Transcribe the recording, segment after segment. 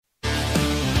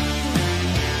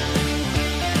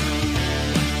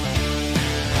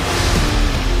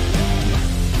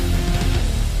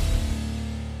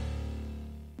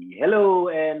Hello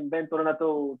and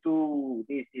bentornato to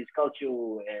this is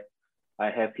Calcio and I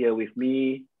have here with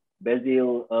me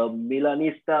Basil, a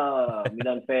Milanista,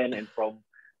 Milan fan and from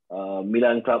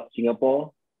Milan Club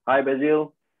Singapore. Hi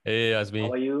Basil, Hey, how Azmi.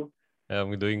 are you?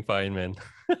 I'm doing fine, man.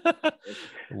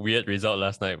 Weird result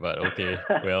last night, but okay.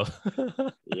 Well,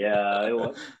 Yeah,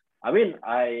 I mean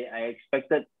I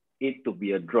expected it to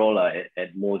be a draw lah,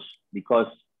 at most because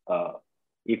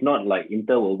if not like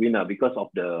Inter will win because of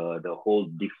the whole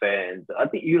defense. I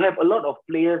think you have a lot of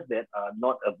players that are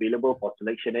not available for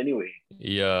selection anyway.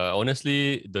 yeah,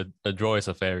 honestly, the draw is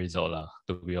a fair result, lah,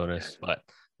 to be honest. But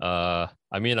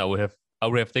I mean, I would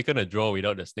have taken a draw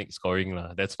without the snake scoring,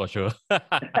 lah. That's for sure. But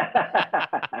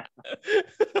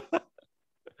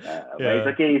it's Yeah,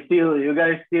 okay. Still, you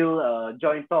guys still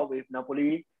join top with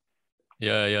Napoli.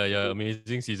 yeah.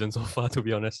 Amazing season so far, to be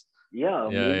honest.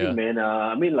 Yeah, Yeah, amazing yeah. man.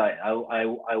 I mean, like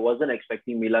I wasn't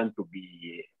expecting Milan to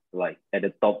be like at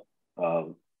the top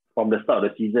from the start of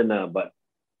the season, but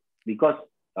because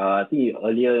I think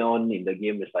earlier on in the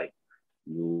game it's like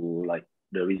you like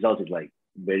the result is like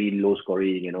very low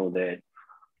scoring and all that.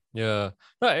 Yeah.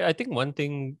 No, I think one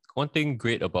thing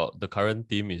great about the current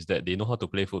team is that they know how to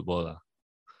play football, lah.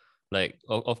 Like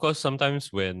of course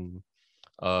sometimes when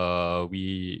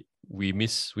we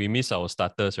miss our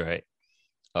starters, right?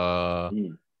 Uh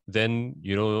Mm. then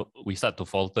we start to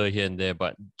falter here and there.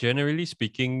 But generally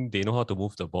speaking, they know how to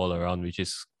move the ball around, which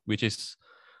is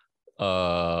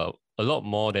a lot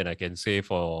more than I can say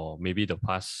for maybe the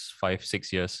past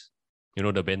 5-6 years.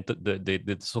 The banter,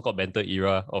 the so-called banter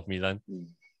era of Milan. Mm.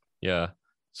 Yeah.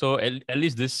 So at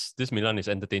least this Milan is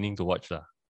entertaining to watch, lah.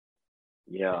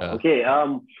 Yeah. Yeah. Okay.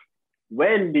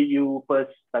 When did you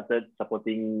first started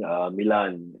supporting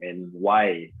Milan and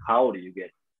why? How did you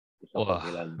get to support Wow,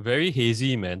 Milan? very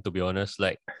hazy, man, to be honest.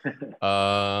 Like,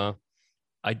 uh,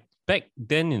 I back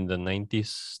then in the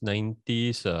 90s,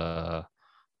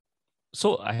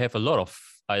 so I have a lot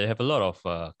of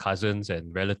cousins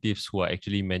and relatives who are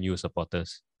actually Man U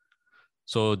supporters.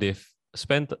 So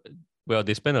spent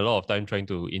they spend a lot of time trying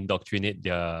to indoctrinate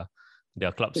their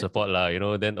club support lah.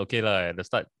 Then okay lah. At the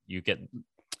start, you get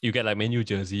like menu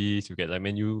jerseys, you get like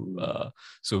menu Mm.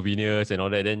 souvenirs and all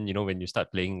that. Then when you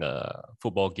start playing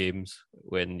football games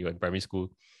when you're in primary school,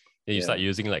 then you start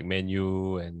Yeah. using like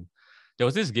menu. And there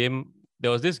was this game.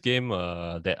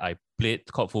 That I played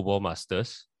called Football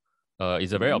Masters.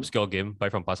 It's a very Mm-hmm. obscure game, by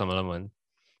from Pasar Malam one.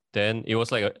 Then it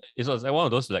was like one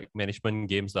of those like management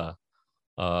games lah.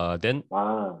 Then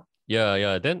Ah.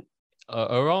 yeah. Then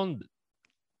around,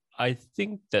 I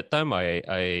think that time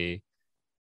I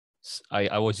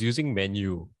was using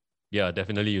menu. Yeah,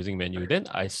 definitely using menu. Then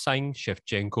I signed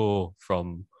Shevchenko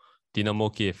from Dynamo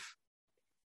Kiev.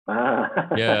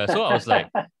 Yeah, so I was like,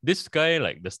 Ah. this guy,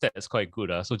 like the stats quite good.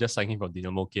 So just sign him from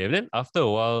Dynamo Kiev. Then after a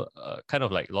while, kind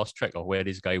of like lost track of where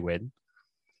this guy went.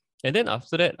 And then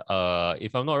after that,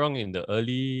 if I'm not wrong, in the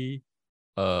early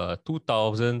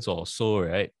 2000s or so,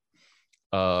 right?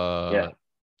 Yeah.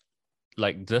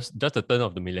 Like just the turn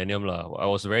of the millennium lah. I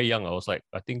was very young. I was like,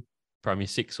 I think primary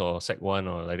six or sec one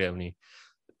or like that only.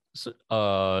 So,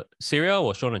 Syria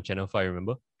was shown on Channel 5,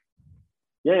 remember?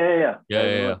 Yeah. I Yeah, yeah, yeah.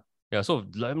 remember. Yeah, so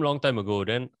long time ago.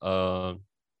 Then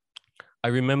I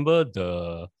remember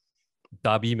the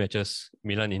derby matches,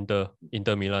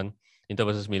 Inter Milan, Inter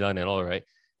versus Milan and all, right?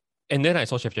 And then I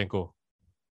saw Shevchenko.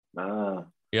 Ah.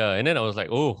 Yeah, and then I was like,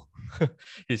 oh,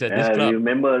 he's at this Yeah. club.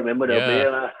 Remember the Yeah,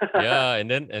 player lah. yeah.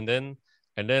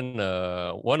 And then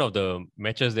one of the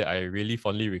matches that I really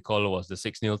fondly recall was the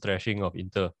 6-0 thrashing of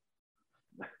Inter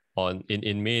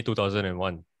in May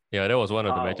 2001. Yeah, that was one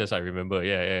of the matches Wow. I remember.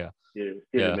 Yeah. Still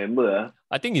Yeah. remember.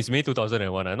 I think it's May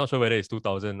 2001. I'm not sure whether it's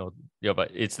 2000 or yeah,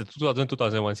 but it's the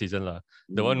 2001 season lah.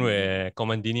 The one Mm. where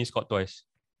Comandini scored twice.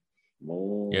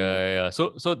 Oh. Yeah.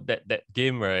 So that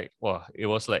game, right? Wow, it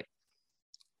was like,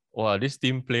 wow, this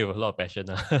team play with a lot of passion.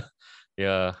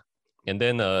 Yeah. And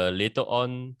then later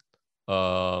on,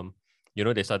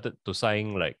 they started to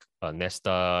sign like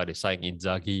Nesta, they signed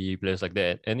Inzaghi, players like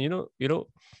that. And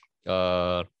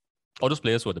uh, all those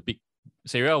players were the big.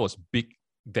 Serie A was big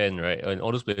then, right? And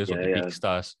all those players were the Yeah. big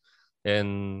stars.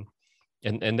 And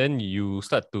then you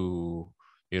start to,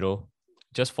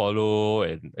 just follow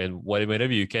and whatever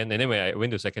you can. And then when I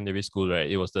went to secondary school, right,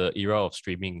 it was the era of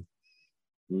streaming.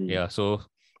 Mm. Yeah, so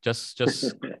just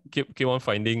keep on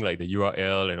finding like the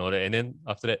URL and all that. And then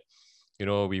after that,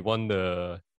 we won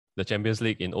the Champions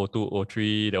League in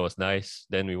 02-03. That was nice.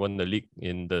 Then we won the league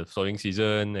in the following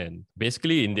season. And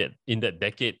basically in that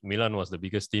decade, Milan was the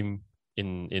biggest team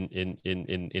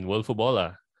in world football.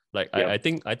 Like I, Yep. I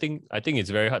think I think I think it's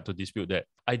very hard to dispute that.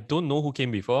 I don't know who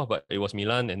came before, but it was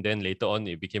Milan, and then later on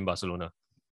it became Barcelona.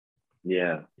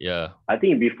 Yeah. Yeah. I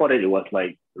think before that it was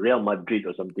like Real Madrid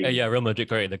or something. Yeah, Real Madrid,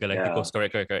 correct. The Yeah. Galacticos,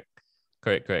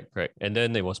 correct. And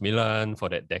then it was Milan for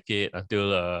that decade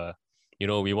until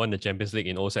we won the Champions League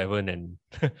in '07, and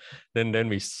then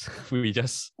we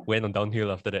just went on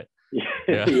downhill after that.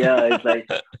 Yeah. Yeah, it's like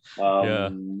Yeah.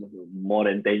 more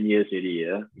than 10 years already,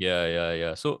 yeah.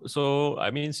 Yeah. So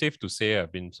I mean, safe to say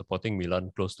I've been supporting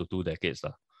Milan close to 2 decades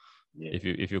lah. Yeah.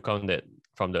 If you count that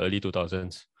from the early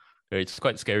 2000s, it's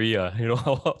quite scary.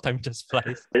 How time just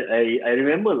flies. I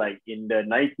remember like in the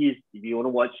 90s, if you want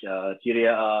to watch Serie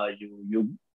A,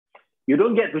 you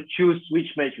don't get to choose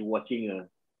which match you're watching.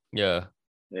 Yeah.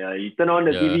 Yeah, you turn on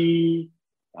the Yeah. TV,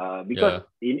 because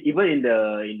even in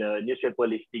the newspaper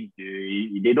listings,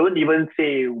 they don't even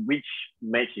say which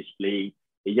match is playing.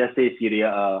 They just say Serie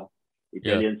A,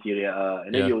 Italian Serie A,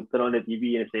 and then you turn on the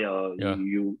TV and say,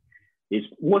 you it's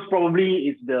most probably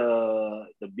it's the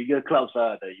bigger clubs,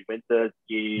 the Juventus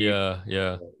game,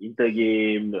 Inter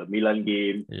game, the Milan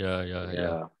game.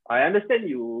 Yeah. I understand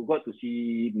you got to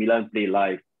see Milan play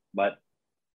live, but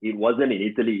it wasn't in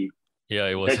Italy. Yeah,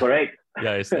 it was. Is that correct?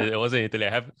 Yeah, it wasn't Italy.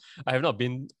 I have not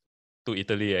been to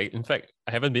Italy. In fact,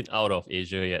 I haven't been out of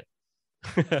Asia yet.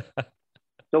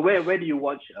 So where do you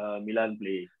watch Milan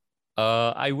play?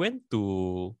 I went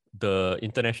to the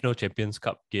International Champions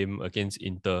Cup game against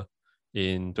Inter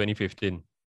in 2015.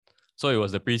 So it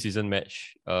was the preseason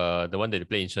match, the one that they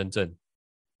played in Shenzhen.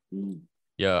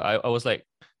 Yeah, I was like,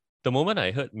 the moment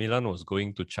I heard Milan was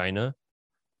going to China,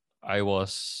 I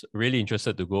was really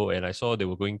interested to go, and I saw they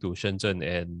were going to Shenzhen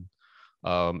and,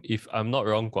 if I'm not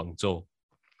wrong, Guangzhou.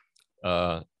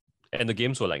 And the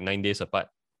games were like 9 days apart.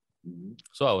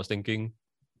 So I was thinking,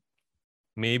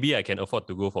 maybe I can afford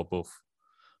to go for both.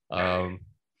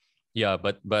 Yeah,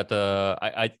 but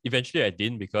I eventually I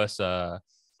didn't, because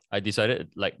I decided,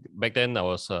 like, back then I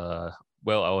was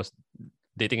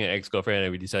dating an ex-girlfriend,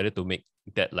 and we decided to make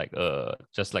that like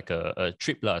just like a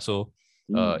trip lah. So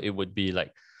it would be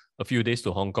like a few days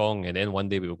to Hong Kong, and then one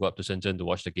day we will go up to Shenzhen to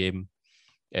watch the game,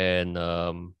 and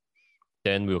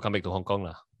then we will come back to Hong Kong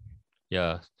lah.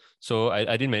 Yeah. So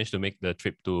I didn't manage to make the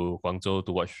trip to Guangzhou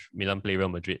to watch Milan play Real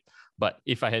Madrid. But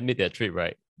if I had made that trip,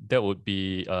 right, that would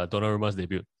be Donnarumma's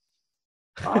debut.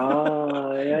 Yeah.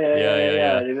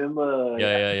 I remember.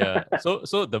 Yeah.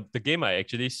 So the game I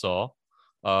actually saw,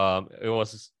 it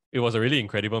was a really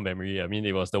incredible memory. I mean,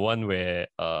 it was the one where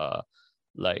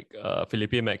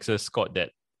Felipe Maxes scored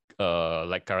that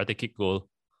like karate kick goal,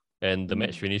 and the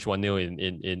match finished 1-0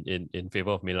 in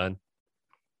favor of Milan.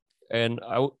 And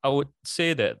I would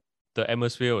say that the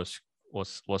atmosphere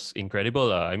was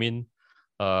incredible. I mean,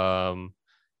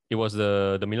 it was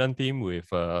the Milan team with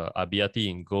Abbiati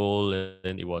in goal,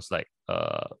 and it was like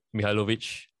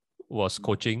Mihailovic was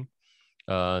coaching.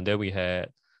 Then we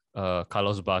had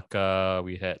Carlos Bacca,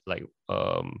 we had like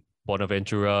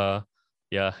Bonaventura.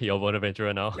 Yeah, your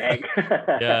Bonaventura now.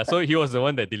 Yeah, so he was the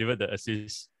one that delivered the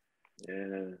assist.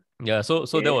 Yeah, so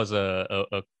that was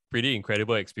a pretty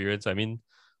incredible experience. I mean,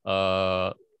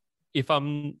 if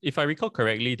I recall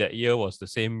correctly, that year was the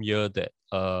same year that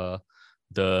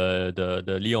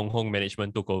the Lee Yong Hong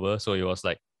management took over. So it was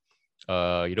like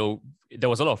there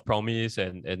was a lot of promise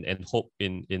and hope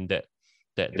in that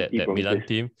Milan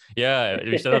team. Yeah,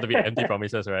 it turned out to be empty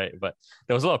promises, right? But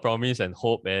there was a lot of promise and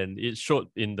hope, and it showed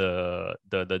in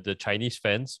the Chinese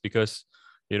fans, because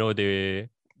if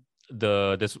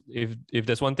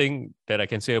there's one thing that I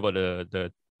can say about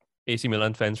the AC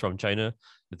Milan fans from China,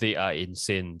 they are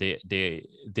insane. They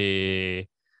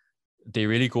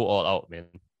really go all out, man.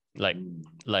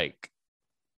 Like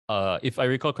if I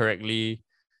recall correctly,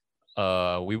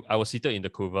 I was seated in the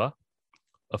curva,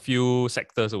 a few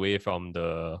sectors away from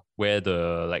where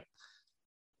the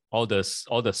all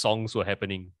the songs were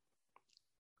happening.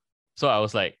 So I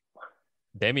was like,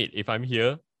 damn it, if I'm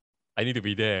here, I need to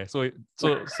be there. So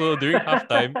during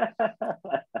halftime,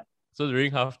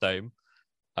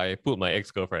 I put my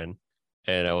ex-girlfriend,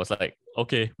 and I was like,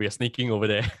 okay, we are sneaking over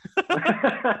there.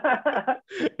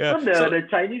 Yeah. So the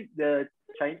Chinese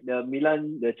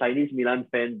Milan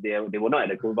fans, they were not at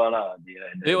the curva lah.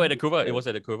 They were at the curva. It was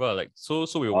at the curva. Like so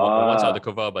we were on one side of the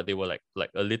curva, but they were like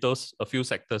a few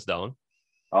sectors down.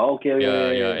 Oh, okay.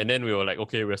 Yeah. And then we were like,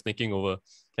 okay, we're sneaking over.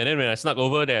 And then when I snuck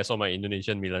over there, I saw my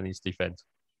Indonesian Milanese defense.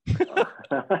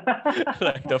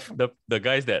 Like the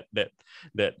guys that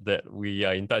we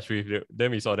are in touch with,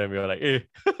 then we saw them, we were like, hey.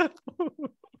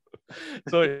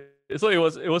 so it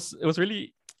was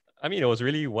really, I mean, it was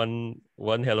really one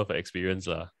hell of an experience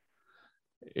lah.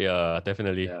 Yeah,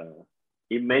 definitely. Yeah.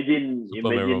 Imagine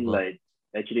memorable. like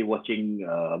actually watching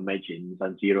a match in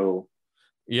San Siro.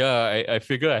 Yeah, I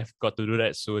figure I've got to do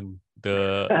that soon.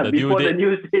 The due Before the date,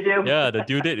 new stadium. yeah, the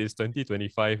due date is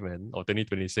 2025, man, or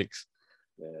 2026.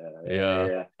 Yeah,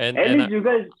 Yeah. and At and least you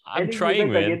guys, I'm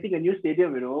trying, are man. getting a new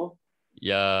stadium.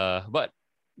 Yeah, but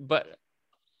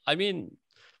I mean,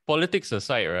 politics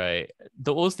aside, right?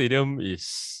 The old stadium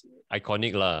is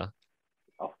iconic, lah.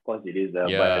 Of course it is, but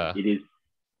Yeah, it is.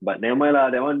 But never mind lah.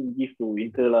 That one give to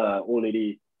Inter lah.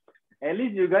 Already. At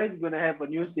least you guys gonna have a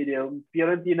new stadium.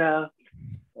 Fiorentina,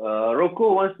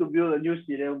 Rocco wants to build a new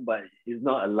stadium, but it's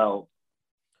not allowed.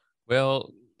 well,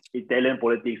 Italian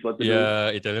politics, what to do? yeah,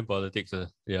 Italian politics,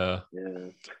 yeah.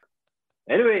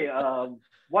 Anyway,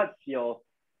 what's your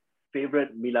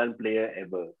favorite Milan player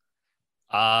ever?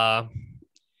 Uh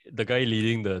the guy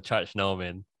leading the charge now,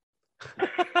 man.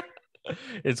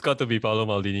 It's got to be Paolo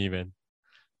Maldini, man.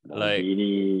 Like,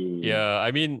 Maldini. yeah, I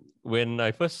mean, when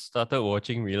I first started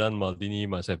watching Milan, Maldini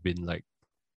must have been like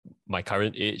my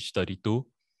current age, 32.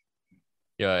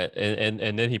 Yeah,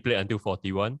 and then he played until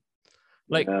 41.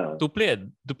 Like, Yeah. to play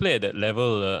at that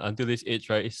level until this age,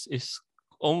 right?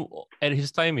 At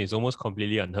his time is almost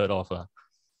completely unheard of.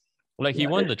 Like, he Yeah,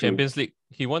 won that's the true. Champions League.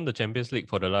 He won the Champions League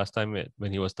for the last time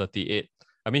when he was 38.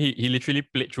 I mean, he literally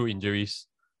played through injuries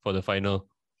for the final.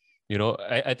 You know,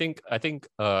 I think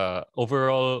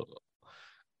overall,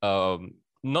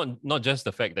 not just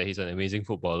the fact that he's an amazing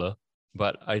footballer,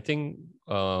 but I think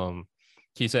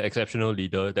he's an exceptional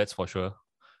leader. That's for sure.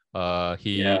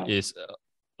 He Yeah. is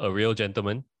a real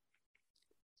gentleman.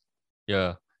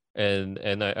 Yeah, and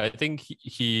I think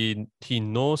he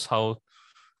knows how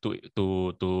to.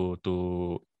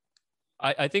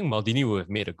 I think Maldini would have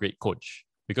made a great coach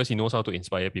because he knows how to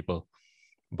inspire people.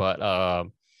 But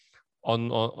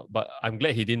but I'm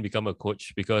glad he didn't become a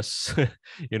coach because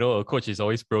a coach is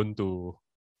always prone to.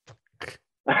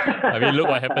 I mean, look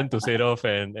what happened to Seedorf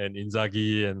and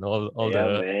Inzaghi and all Yeah,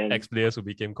 the man. ex-players who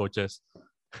became coaches.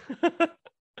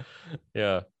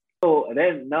 Yeah. So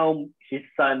then now his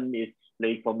son is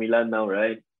playing for Milan now,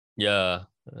 right? Yeah,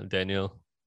 Daniel.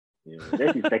 Yeah,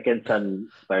 that's his second son,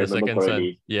 if I The remember second son.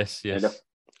 correctly. Yes. And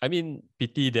I mean,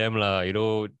 pity them lah.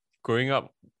 Growing up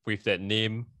with that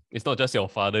name, it's not just your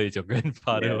father, it's your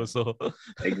grandfather yeah, also.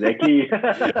 exactly.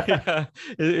 Yeah,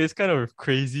 it's kind of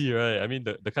crazy, right? I mean,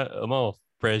 the kind of amount of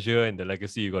pressure and the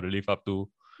legacy you got to live up to,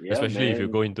 Yeah, especially if you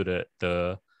go man. into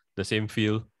the same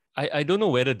field. I don't know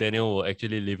whether Daniel will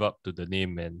actually live up to the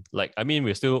name, man. Like, I mean,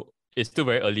 it's still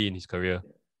very early in his career.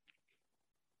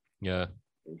 Yeah.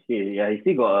 He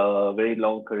still got a very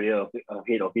long career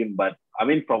ahead of him. But I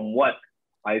mean, from what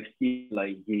I've seen,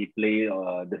 like he play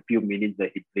the few minutes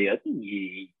that he played, I think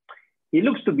he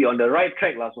looks to be on the right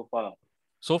track lah so far.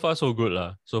 So far so good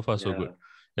lah. So far so good.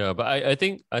 Yeah. Yeah, but I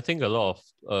think a lot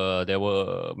of there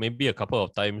were maybe a couple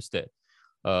of times that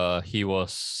he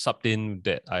was subbed in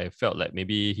that I felt like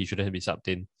maybe he shouldn't be subbed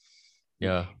in.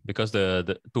 Yeah, because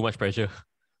the too much pressure.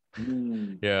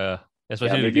 Yeah, Yeah,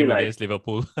 especially the maybe game like against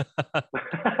Liverpool.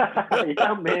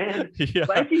 yeah, man. But Yeah.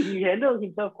 I think he handled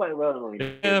himself quite well. No, in the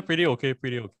Yeah, game. pretty okay.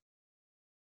 Yeah.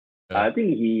 I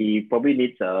think he probably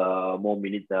needs more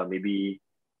minutes. Maybe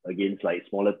against like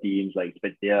smaller teams like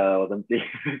Spezia or something.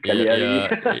 Yeah,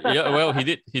 Cagliari. yeah. Well, he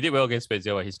did well against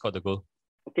Spezia. He scored the goal.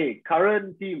 Okay,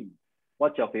 current team.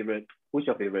 What's your favorite? Who's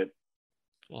your favorite?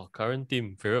 Oh, current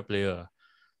team favorite player.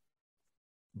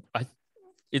 I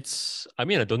I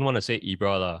mean, I don't want to say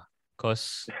Ibra lah,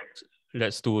 cause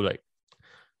that's too like.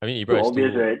 I mean, Too Ibra is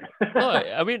obvious, too. right? No,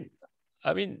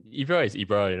 Ibra is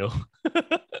Ibra,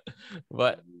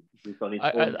 But He's on his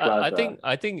I, own class.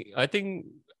 I think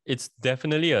it's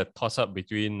definitely a toss up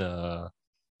between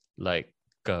like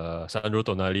Sandro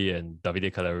Tonali and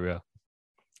Davide Calabria.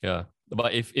 Yeah,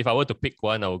 but if I were to pick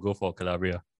one, I would go for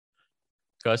Calabria,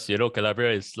 because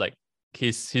Calabria is like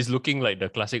he's looking like the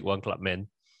classic one club man.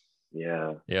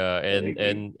 Yeah. Yeah, I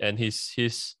agree. and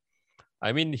his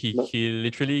I mean No. he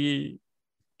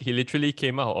literally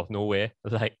came out of nowhere.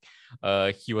 Like,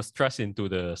 he was thrust into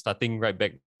the starting right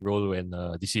back role when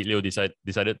Di Silio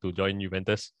decided to join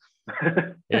Juventus.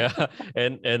 Yeah,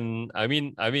 and I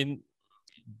mean,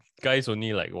 guys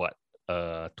only like what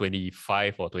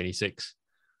 25 or 26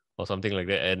 or something like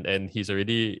that, and he's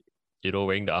already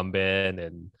wearing the armband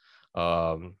and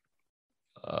um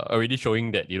already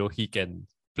showing that he can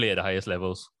play at the highest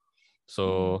levels.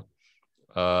 So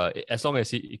as long as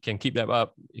he can keep that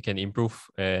up, he can improve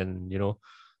and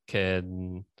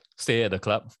can stay at the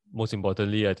club. Most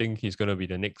importantly, I think he's gonna be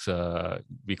the next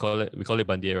we call it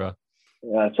Bandiera.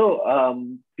 Yeah. So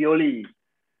Pioli,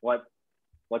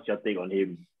 what's your take on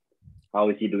him? How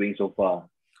is he doing so far?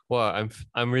 Well,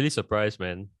 I'm really surprised,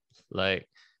 man. Like,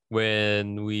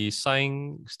 when we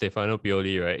signed Stefano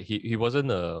Pioli, right? He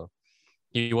wasn't a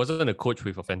he wasn't a coach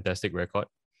with a fantastic record.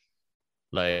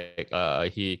 Like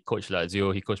he coached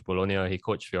Lazio, he coached Bologna, he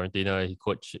coached Fiorentina, he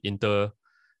coached Inter,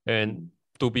 and Mm.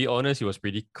 to be honest, he was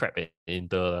pretty crap at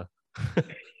Inter.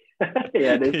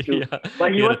 Yeah, that's true. Yeah,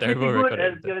 But he he had was a pretty terrible good record at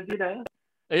at Inter. Fiorentina.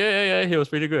 Yeah. He was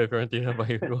pretty good at Fiorentina, but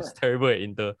he was terrible at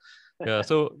Inter. Yeah,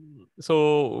 so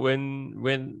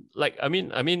when like I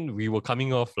mean we were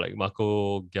coming off like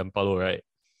Marco Giampaolo, right?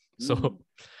 Mm. So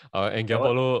and That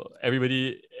was, Giampaolo,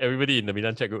 everybody in the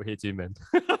Milan chat group hates him, man.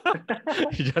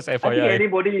 Just I think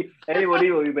FYI.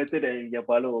 anybody will be better than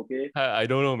Gianpaolo, okay? I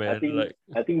don't know, I man. think Like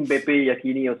I think Beppe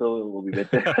Yakini also will be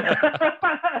better.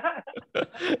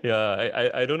 yeah,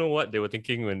 I don't know what they were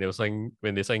thinking when they signed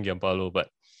Giampaolo, but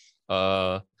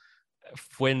uh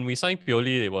when we signed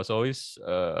Pioli, it was always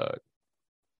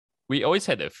we always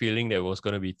had that feeling that it was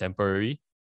gonna be temporary.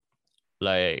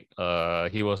 Like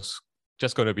he was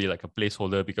just gonna be like a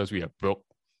placeholder because we are broke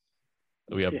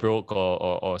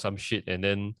or some shit, and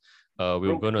then we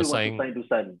were Broke gonna still want to sign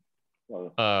sign Dusan.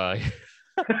 Oh.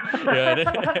 yeah, and then,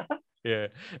 yeah,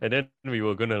 and then we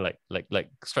were gonna like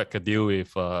strike a deal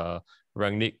with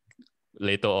Rangnick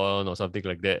later on or something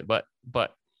like that. But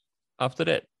after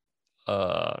that,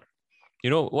 uh, you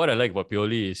know what I like about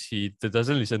Pioli is he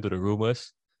doesn't listen to the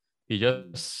rumors. He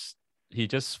just he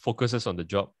just focuses on the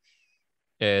job,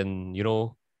 and you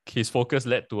know his focus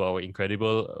led to our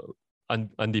incredible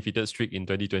undefeated streak in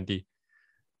 2020.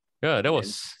 Yeah, Yeah, man.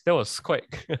 that was quite.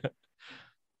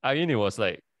 I mean,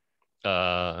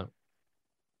 uh,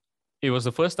 it was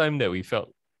the first time that we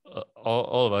felt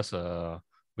all of us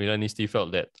Milanisti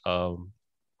felt that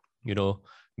you know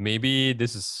maybe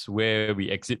this is where we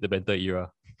exit the Benta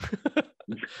era.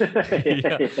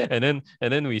 Yeah, Yeah. and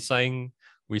then we signed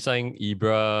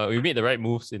Ibra. We made the right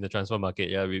moves in the transfer market.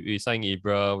 Yeah, we signed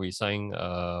Ibra. We signed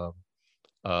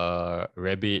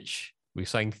Rebic. We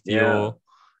signed Yeah. Theo.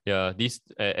 Yeah,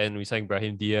 and we signed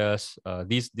Brahim Diaz.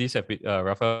 These have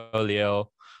Rafael Leao.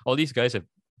 All these guys have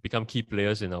become key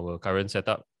players in our current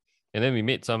setup. And then we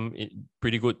made some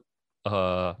pretty good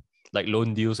like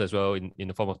loan deals as well in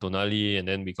the form of Tonali, and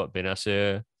then we got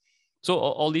Benacer. So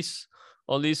all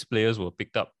these players were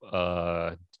picked up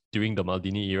during the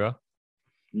Maldini era.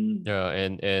 Mm. Yeah,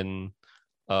 and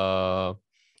uh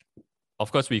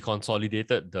of course we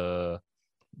consolidated the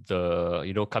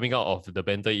you know coming out of the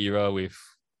Benta era with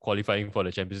qualifying for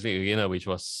the Champions League again, which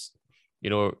was you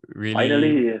know really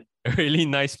Finally. really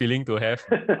nice feeling to have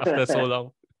after so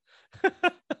long.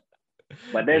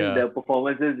 But then Yeah. the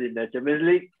performances in the Champions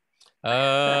League.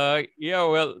 Yeah,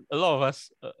 well, a lot of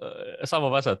us some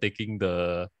of us are taking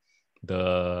the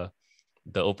the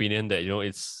opinion that you know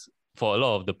it's for a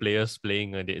lot of the players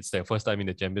playing it's their first time in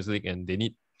the Champions League, and they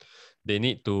need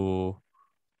to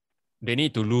they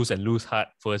need to lose and lose hard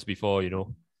first before you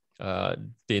know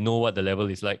they know what the level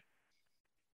is like.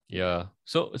 Yeah.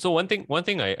 So one thing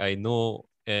I know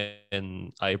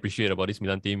and I appreciate about this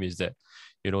Milan team is that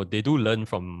you know they do learn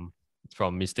from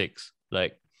mistakes.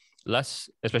 Like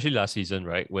especially last season,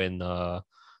 right? When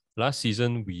last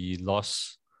season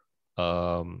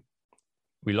um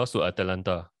we lost to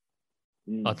Atalanta.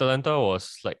 Mm. Atalanta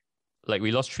was like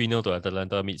we lost 3-0 to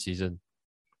Atalanta mid-season.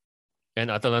 And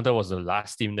Atalanta was the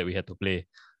last team that we had to play.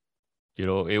 You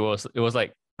know, it was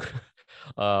like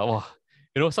wow,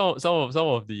 you know, some of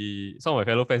my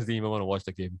fellow fans didn't even want to watch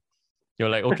the game. You're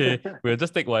like, okay, we'll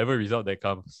just take whatever result that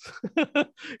comes.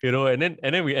 You know, and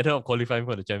then we ended up qualifying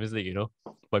for the Champions League, you know,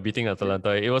 by beating Yeah.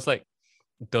 Atalanta. It was like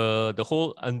the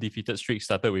whole undefeated streak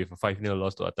started with a 5-0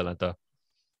 loss to Atalanta.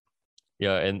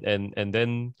 Yeah, and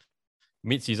then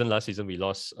mid-season last season we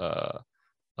lost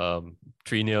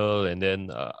 3-0, and then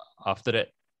after that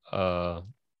uh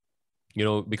you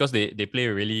know because they play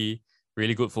really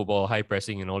really good football, high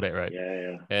pressing and all that, right?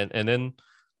 Yeah. And then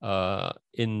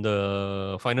in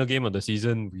the final game of the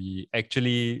season we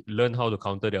actually learned how to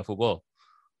counter their football.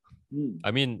 Mm.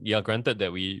 I mean, yeah, granted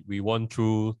that we won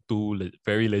through two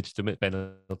very legitimate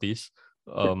penalties,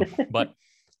 but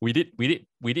we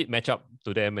did match up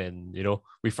to them, and you know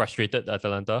we frustrated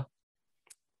Atalanta,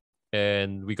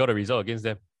 and we got a result against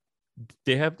them.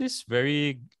 They have this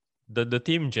the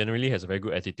team generally has a very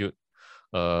good attitude,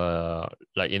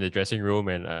 like in the dressing room,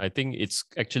 and I think it's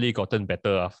actually gotten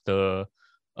better after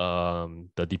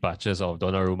the departures of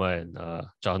Donnarumma and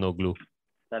Calhanoglu.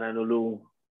 Sananolu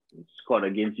scored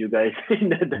against you guys in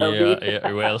the Yeah, derby.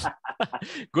 yeah. Well,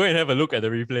 go and have a look at the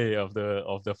replay of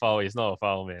the foul. It's not a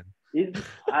foul, man.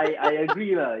 I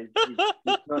agree lah. It's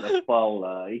not a foul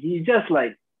lah. He just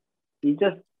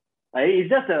it's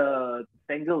just a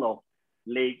tangle of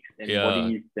legs and Yeah,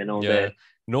 bodies and all yeah. that.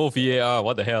 No VAR.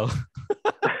 What the hell?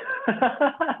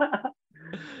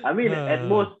 I mean, at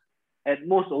most at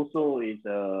most also is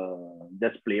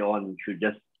just play on. Should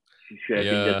have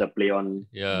been just a play on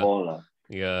yeah, ball lah.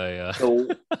 yeah. So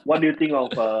what do you think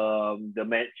of the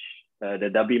match, the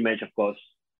derby match, of course?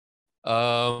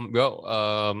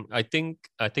 I think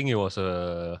it was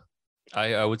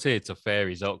I would say it's a fair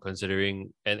result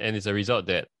considering, and it's a result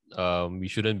that we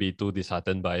shouldn't be too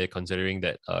disheartened by it considering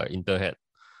that Inter had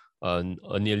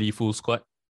a nearly full squad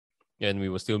and we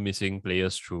were still missing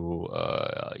players through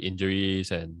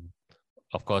injuries and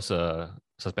of course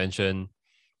suspension,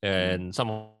 and some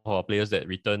of our players that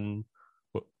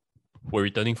were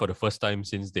returning for the first time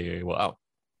since they were out.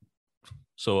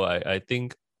 So I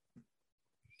think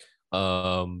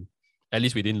at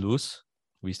least we didn't lose.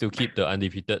 We still keep the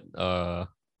undefeated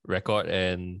record,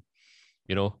 and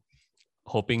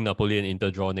hoping Napoli and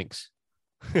Inter draw next.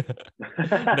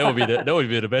 that would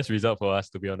be the best result for us,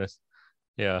 to be honest.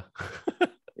 Yeah.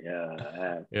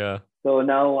 Yeah. So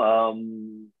now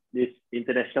this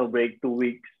international break, 2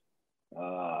 weeks.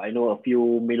 I know a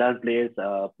few Milan players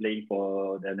are playing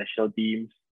for the national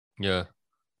teams. Yeah.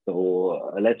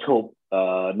 So let's hope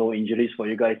no injuries for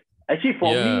you guys. Actually,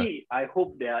 for me, I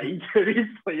hope there are injuries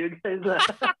for you guys.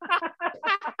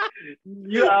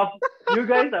 You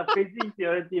guys are facing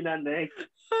Fiorentina next.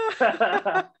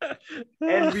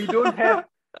 And we don't have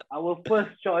our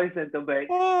first choice centre back.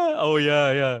 Oh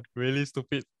yeah. Really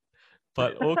stupid.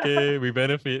 But okay, we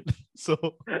benefit. So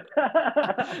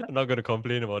I'm not gonna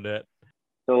complain about that.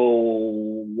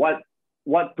 So what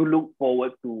to look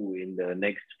forward to in the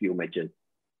next few matches?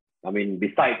 I mean,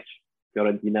 besides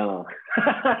Fiorentina.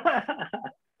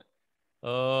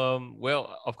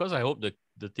 Well, of course, I hope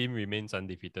the team remains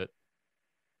undefeated.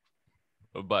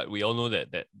 But we all know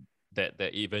that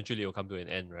eventually it will come to an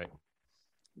end, right?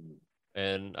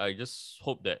 And I just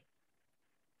hope that,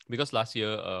 because last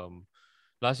year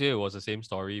it was the same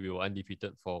story. We were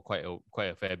undefeated for quite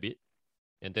a fair bit,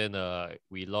 and then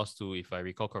we lost to, if I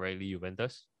recall correctly,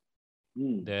 Juventus.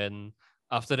 Then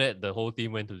after that, the whole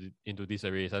team went into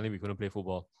disarray. Suddenly we couldn't play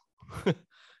football.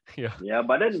 Yeah,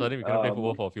 but then suddenly we couldn't play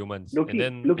football for a few months.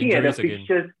 Looking at the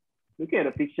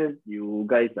fixtures, you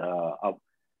guys are up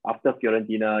after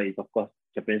Fiorentina is of course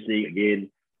Champions League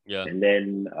again. Yeah. And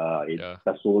then it's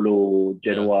Sassuolo,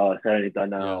 Genoa,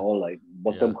 Salernitana, all like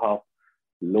bottom half,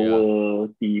 lower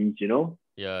teams,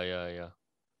 Yeah.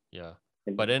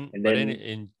 But then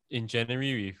in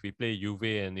January we play Juve,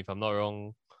 and if I'm not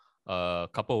wrong, a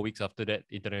couple of weeks after that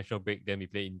international break, then we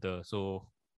play Inter. So,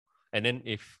 and then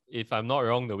if I'm not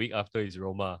wrong, the week after is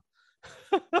Roma.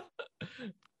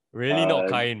 Really not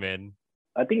kind, man.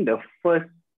 I think the first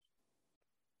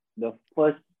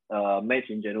match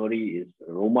in January is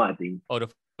Roma, I think. Oh, the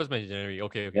first match in January.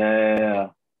 Okay. Yeah.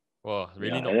 Wow,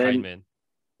 really not kind, man.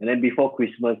 And then before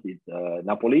Christmas, it's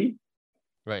Napoli.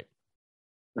 Right.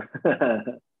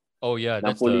 Oh yeah,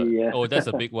 Napoli, that's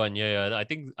a big one. Yeah. I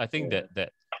think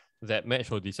that match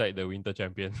will decide the winter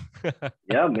champion.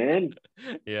 Yeah, man.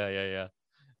 Yeah.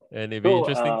 And it'll be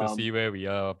interesting to see where we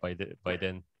are by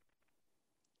then.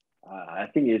 I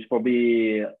think it's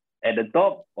probably at the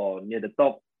top or near the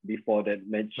top before that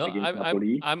match against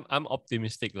Napoli. I'm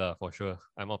optimistic lah, for sure.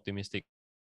 I'm optimistic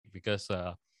because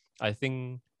I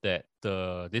think that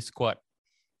this squad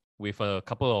with a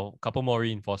couple more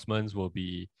reinforcements will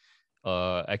be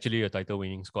actually a title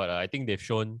winning squad. I think they've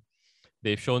shown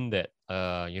that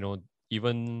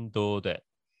even though that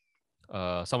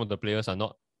some of the players are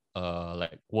not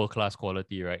like world class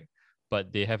quality, right?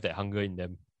 But they have that hunger in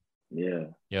them.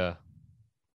 Yeah.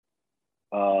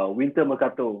 Winter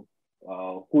Mercato.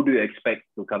 Who do you expect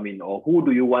to come in, or who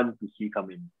do you want to see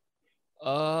come in?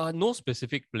 No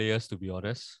specific players, to be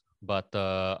honest, but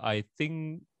I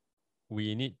think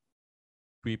we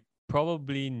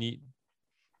probably need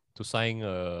to sign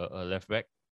a left back.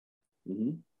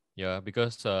 Yeah,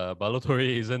 because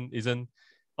Balotelli isn't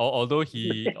although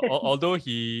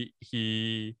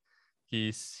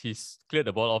he's cleared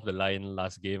the ball off the line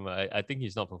last game. I think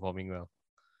he's not performing well.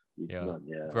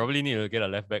 Probably need to get a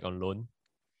left back on loan.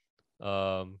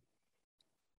 A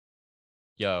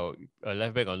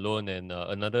left back on loan, and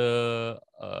another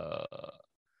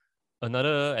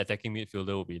attacking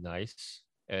midfielder would be nice,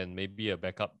 and maybe a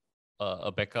backup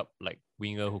like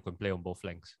winger who can play on both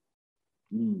flanks.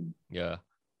 Yeah,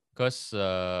 because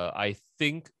I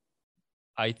think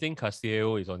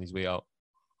Castillo is on his way out.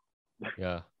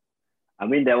 Yeah. I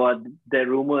mean, that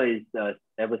rumor is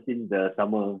ever since the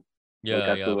summer.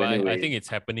 Yeah, but anyway. I think it's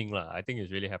happening lah. I think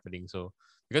it's really happening. So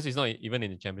because he's not even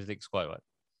in the Champions League squad, right?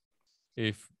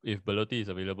 If Belotti is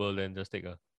available, then just take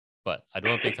a. But I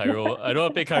don't want to pay Cairo. I don't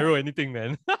want to pay Cairo anything,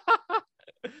 man.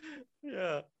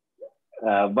 Yeah.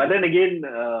 But then again,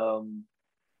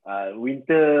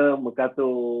 Winter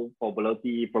Mercato for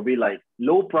Belotti, probably like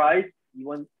low price. You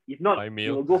want, if not, 5 you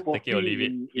mil, will go for take it or leave free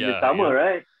it. in the Yeah, summer,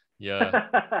 right? yeah,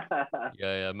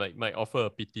 yeah. Might offer a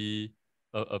pity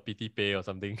pay or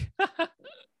something.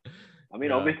 I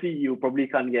mean, Yeah, obviously, you probably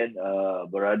can't get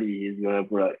Berardi. He's gonna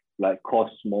like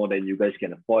cost more than you guys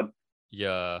can afford.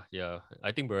 yeah.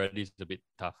 I think Berardi is a bit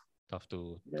tough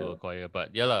to Yeah. acquire.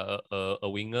 But yeah, lah, a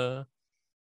winger,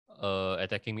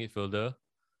 attacking midfielder,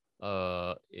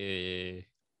 a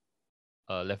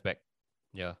left back.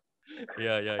 Yeah,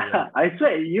 yeah. I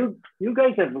swear, you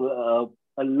guys have a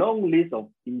long list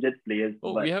of injured players,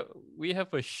 Oh, but we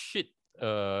have a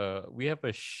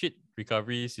shit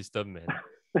recovery system, man.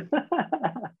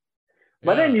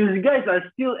 but then Yeah. you guys are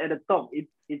still at the top.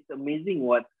 It's amazing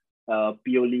what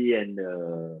Pioli and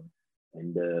the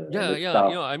Yeah.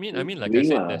 staff I mean, is like I doing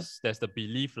said, lah. there's the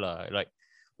belief lah.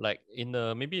 Like in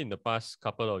the maybe in the past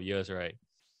couple of years, right?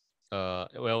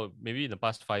 Well, maybe in the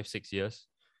past 5-6 years,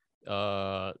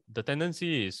 the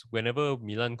tendency is whenever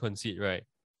Milan concede, right?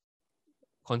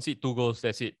 Concede 2 goals,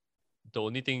 that's it.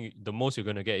 The most you're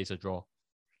gonna get is a draw.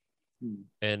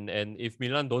 And if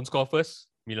Milan don't score first,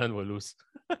 Milan will lose.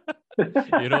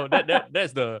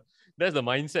 That's the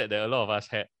mindset that a lot of us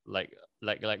had, like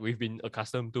we've been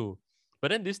accustomed to.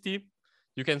 But then this team,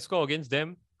 you can score against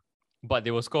them, but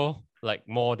they will score like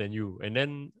more than you. And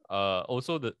then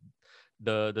also the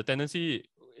tendency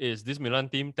is this Milan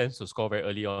team tends to score very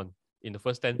early on in the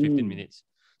first 10-15 minutes.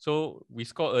 So we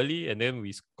score early and then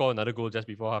we score another goal just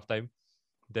before halftime.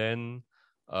 Then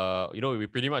we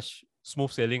pretty much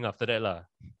smooth sailing after that lah.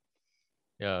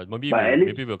 Yeah,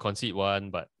 maybe we'll concede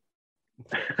one, but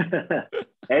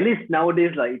at least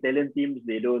nowadays, like Italian teams,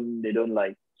 they don't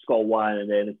like score one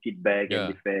and then sit back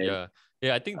and defend. Yeah.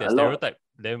 I think that A lot. stereotype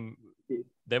them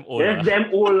old. That's damn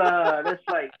old lah. That's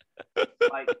like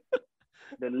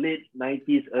the late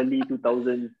 90s, early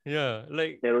 2000s. Yeah,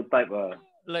 like stereotype.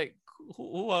 Like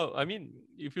who are, I mean,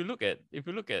 if you look at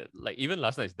like even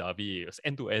last night's derby, it was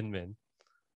end to end, man.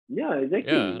 Yeah,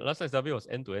 exactly. Yeah, last night's derby was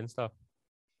end to end stuff.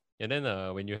 And then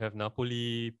when you have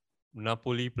Napoli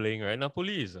playing, right?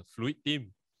 Napoli is a fluid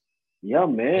team. Yeah,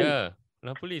 man. Yeah,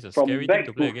 Napoli is a From scary back team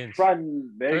to play to against. front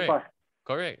very fast.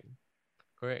 Correct.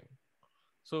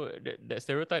 So that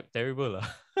stereotype terrible lah.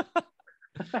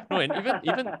 No, and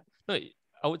even no,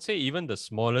 I would say even the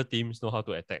smaller teams know how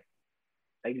to attack.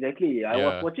 Exactly. I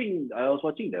was watching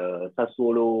the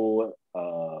Sassuolo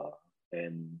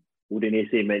and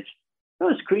Udinese match.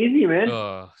 That was crazy, man.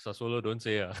 Sassuolo, don't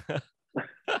say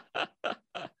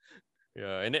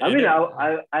Yeah,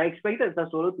 I expected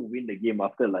Sassuolo to win the game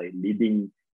after like leading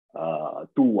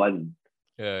 2-1.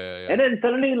 Yeah. And then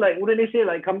suddenly like Udinese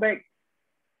like come back.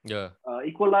 Yeah.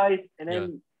 Equalize and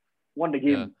then won the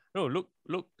game. Yeah. No, look,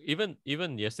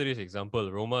 even yesterday's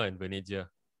example, Roma and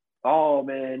Venezia. Oh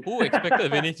man. Who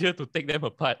expected Venezia to take them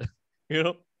apart?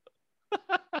 Yeah.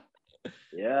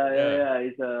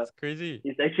 It's crazy.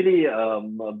 It's actually a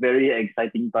very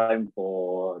exciting time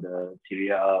for the Serie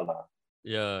A.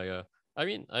 Yeah. I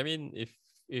mean,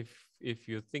 if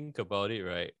you think about it,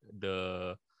 right,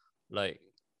 the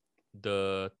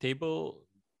table,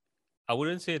 I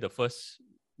wouldn't say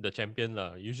the champion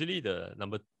lah. Usually the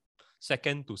number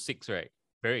 2nd to 6th, right?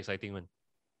 Very exciting one.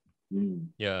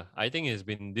 Yeah, I think it's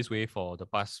been this way for the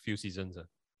past few seasons.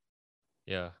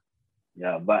 Yeah.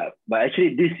 Yeah, but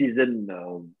actually this season,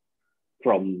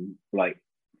 from like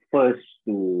first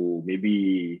to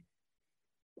maybe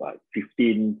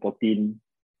 15, 14,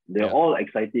 they're all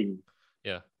exciting.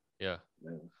 Yeah.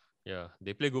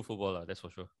 They play good football lah, that's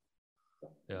for sure.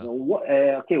 Yeah. What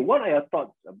are your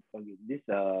thoughts about this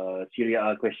Serie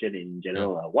A question in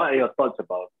general? What are your thoughts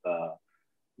about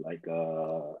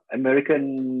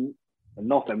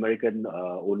North American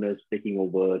owners taking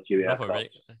over Serie A clubs?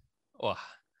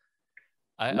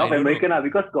 North American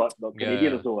because got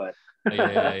Canadian also, right?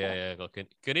 Yeah. Got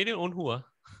Canadian own who?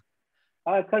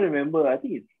 I can't remember. I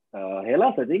think it's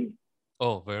Hellas, I think.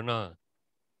 Oh, Verona.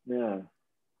 Yeah.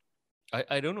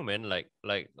 I don't know, man. Like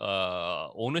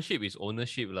ownership is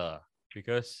ownership lah.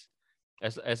 Because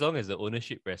as long as the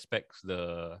ownership respects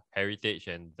the heritage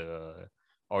and the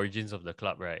origins of the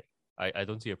club, right? I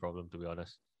don't see a problem, to be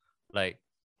honest. Like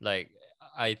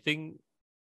I think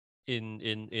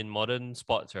in modern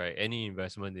sports, right? Any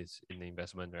investment is an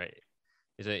investment, right?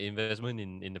 It's an investment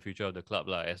in the future of the club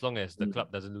lah. As long as the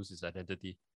club doesn't lose its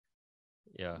identity.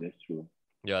 Yeah, that's true.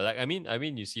 Yeah, like I mean,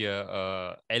 you see,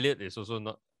 Elliot is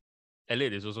also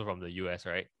from the US,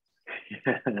 right?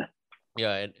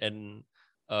 Yeah, and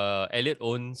Elliot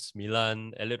owns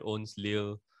Milan, Elliot owns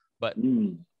Lille, but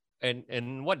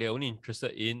and what they're only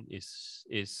interested in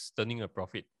is turning a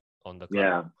profit on the club.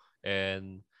 Yeah.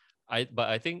 And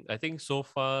I think so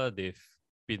far they've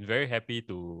been very happy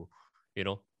to, you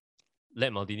know,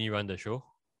 let Maldini run the show.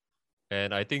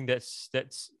 And I think that's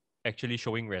actually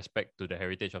showing respect to the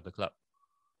heritage of the club.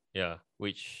 Yeah,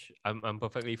 which I'm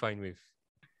perfectly fine with.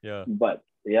 Yeah. But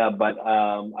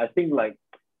I think like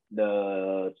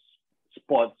the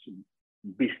sports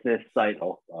business side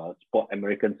of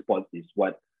American sports is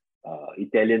what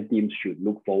Italian teams should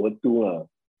look forward to.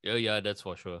 Yeah, that's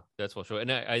for sure. That's for sure.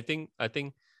 And I think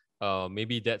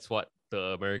maybe that's what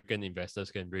the American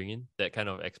investors can bring in, that kind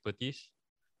of expertise,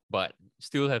 but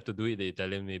still have to do it the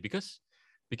Italian way, because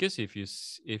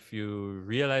if you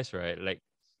realize, right, like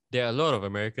there are a lot of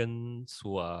Americans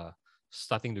who are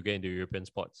starting to get into European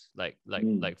sports, like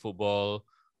football,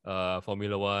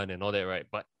 Formula One and all that, right?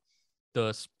 But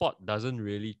the sport doesn't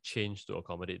really change to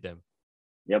accommodate them.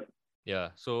 Yep.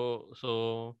 Yeah.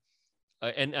 So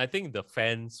and I think the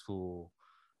fans who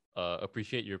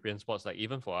appreciate European sports, like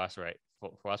even for us, right?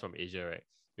 For us from Asia, right?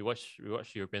 We watch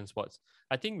European sports.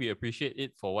 I think we appreciate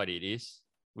it for what it is.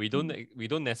 We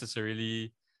don't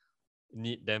necessarily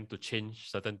need them to change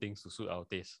certain things to suit our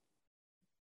taste.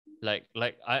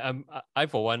 I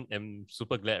for one am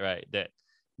super glad, right, that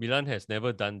Milan has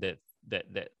never done that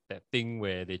thing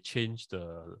where they change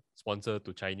the sponsor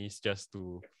to Chinese just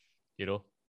to, you know,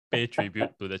 pay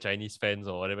tribute to the Chinese fans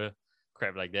or whatever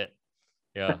crap like that.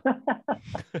 Yeah.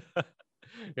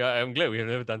 Yeah, I'm glad we have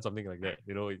never done something like that.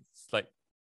 You know, it's like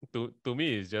to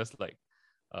me it's just like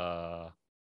uh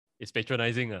it's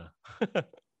patronizing. Yeah,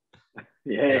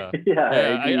 Yeah. yeah, I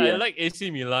Yeah, agree. I Yeah. like AC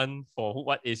Milan for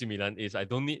what AC Milan is. I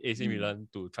don't need AC Mm. Milan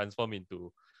to transform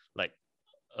into like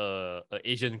a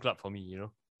Asian club for me, you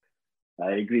know?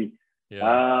 I agree.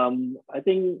 Yeah. I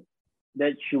think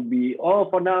that should be all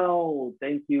for now.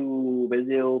 Thank you,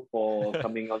 Basil, for Okay,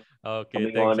 coming thanks,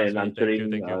 on and Asmi. Thank you,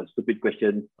 answering thank you. stupid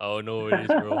questions. Oh, no worries,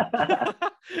 bro.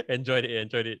 Enjoyed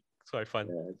it. It's quite fun.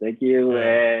 Thank you,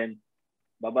 Yeah. and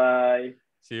bye bye.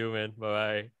 See you, man. Bye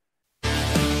bye.